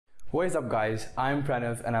What is up guys, I'm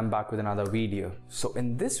Pranav and I'm back with another video. So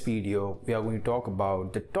in this video, we are going to talk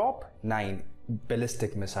about the top 9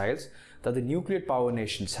 ballistic missiles that the nuclear power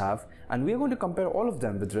nations have, and we are going to compare all of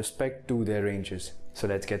them with respect to their ranges. So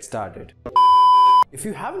let's get started. If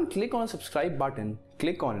you haven't clicked on the subscribe button,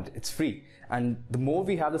 click on it, it's free. And the more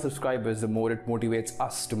we have the subscribers, the more it motivates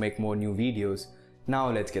us to make more new videos. Now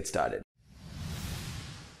let's get started.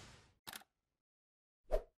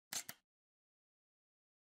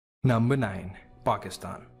 Number 9.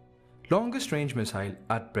 Pakistan. Longest range missile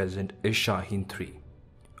at present is Shaheen III.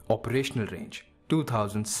 Operational range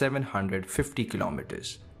 2,750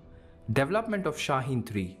 kilometers. Development of Shaheen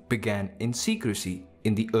III began in secrecy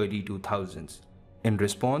in the early 2000s in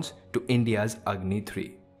response to India's Agni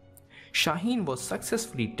V. Shaheen was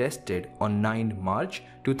successfully tested on 9 March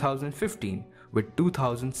 2015 with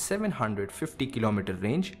 2,750 kilometer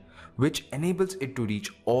range, which enables it to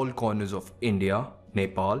reach all corners of India,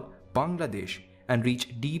 Nepal, Bangladesh, and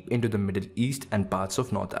reach deep into the Middle East and parts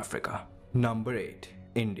of North Africa. Number 8.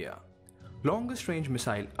 India. Longest range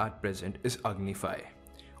missile at present is Agni V.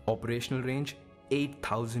 Operational range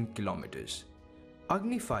 8,000 kilometers.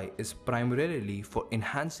 Agni V is primarily for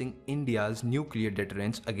enhancing India's nuclear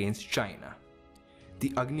deterrence against China.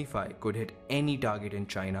 The Agni V could hit any target in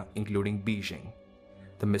China, including Beijing.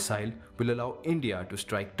 The missile will allow India to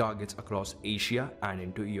strike targets across Asia and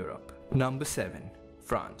into Europe. Number 7.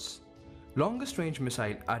 France. Longest range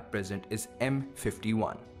missile at present is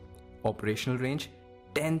M51. Operational range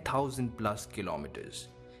 10,000 plus kilometers.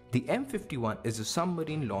 The M51 is a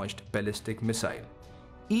submarine launched ballistic missile.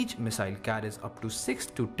 Each missile carries up to 6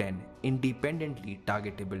 to 10 independently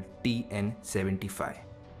targetable TN-75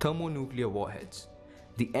 thermonuclear warheads.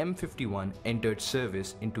 The M51 entered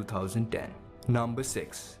service in 2010. Number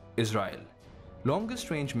 6. Israel. Longest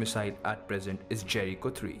range missile at present is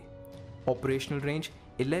Jericho III. Operational range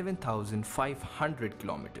 11,500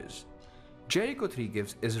 kilometers. Jericho III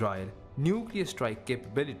gives Israel nuclear strike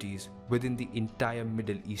capabilities within the entire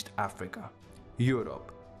Middle East, Africa,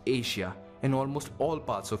 Europe, Asia, and almost all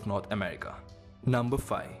parts of North America. Number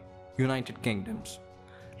 5. United Kingdoms.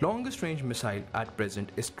 Longest range missile at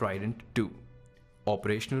present is Trident II.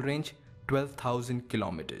 Operational range 12,000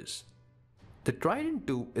 kilometers. The Trident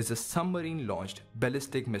II is a submarine launched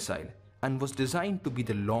ballistic missile and was designed to be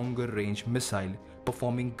the longer range missile,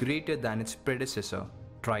 performing greater than its predecessor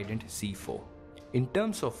Trident C4 in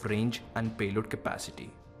terms of range and payload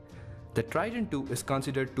capacity. The Trident II is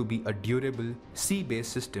considered to be a durable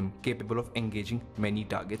sea-based system capable of engaging many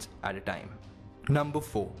targets at a time. Number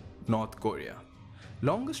 4. North Korea.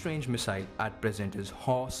 Longest range missile at present is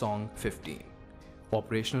Hwasong 15.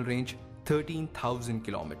 Operational range 13,000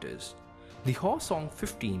 kilometers. The Hwasong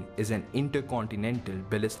 15 is an intercontinental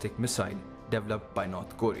ballistic missile developed by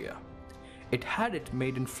North Korea. It had its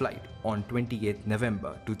maiden flight on 28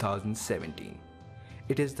 November 2017.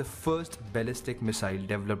 It is the first ballistic missile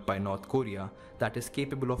developed by North Korea that is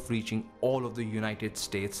capable of reaching all of the United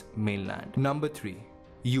States mainland. Number 3.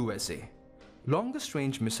 USA. Longest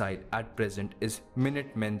range missile at present is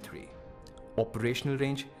Minutemen III. Operational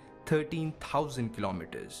range 13,000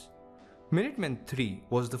 kilometers. Minutemen III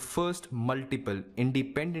was the first multiple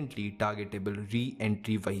independently targetable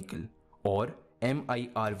re-entry vehicle or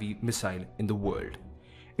MIRV missile in the world.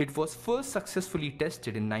 It was first successfully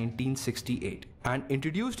tested in 1968 and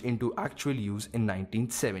introduced into actual use in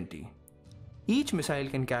 1970. Each missile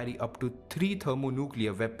can carry up to 3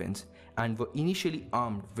 thermonuclear weapons and were initially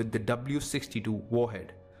armed with the W62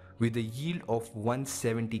 warhead with a yield of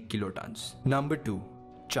 170 kilotons. Number 2.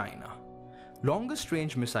 China. Longest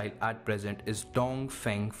range missile at present is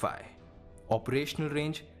Dongfeng 5. Operational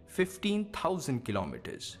range 15,000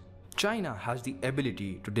 kilometers. China has the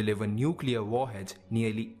ability to deliver nuclear warheads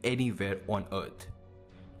nearly anywhere on Earth.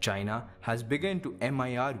 China has begun to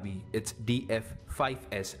MIRV its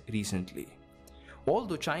DF-5S recently.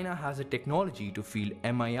 Although China has a technology to field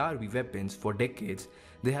MIRV weapons for decades,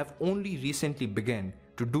 they have only recently begun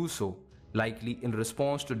to do so, likely in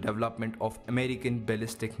response to development of American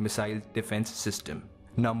ballistic missile defense system.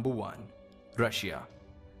 Number 1. Russia.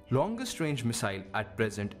 Longest range missile at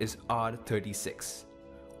present is R-36.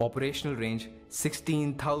 Operational range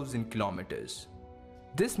 16,000 kilometers.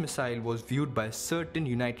 This missile was viewed by certain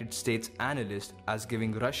United States analysts as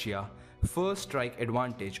giving Russia first strike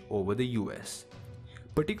advantage over the US,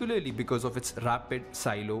 particularly because of its rapid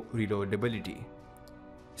silo reloadability.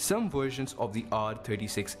 Some versions of the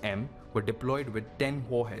R-36M were deployed with 10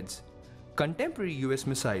 warheads. Contemporary US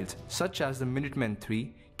missiles such as the Minutemen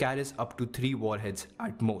III carries up to 3 warheads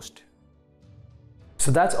at most. So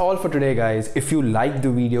that's all for today, guys. If you liked the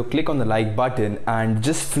video, click on the like button and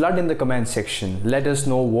just flood in the comment section. Let us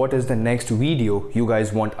know what is the next video you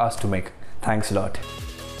guys want us to make. Thanks a lot.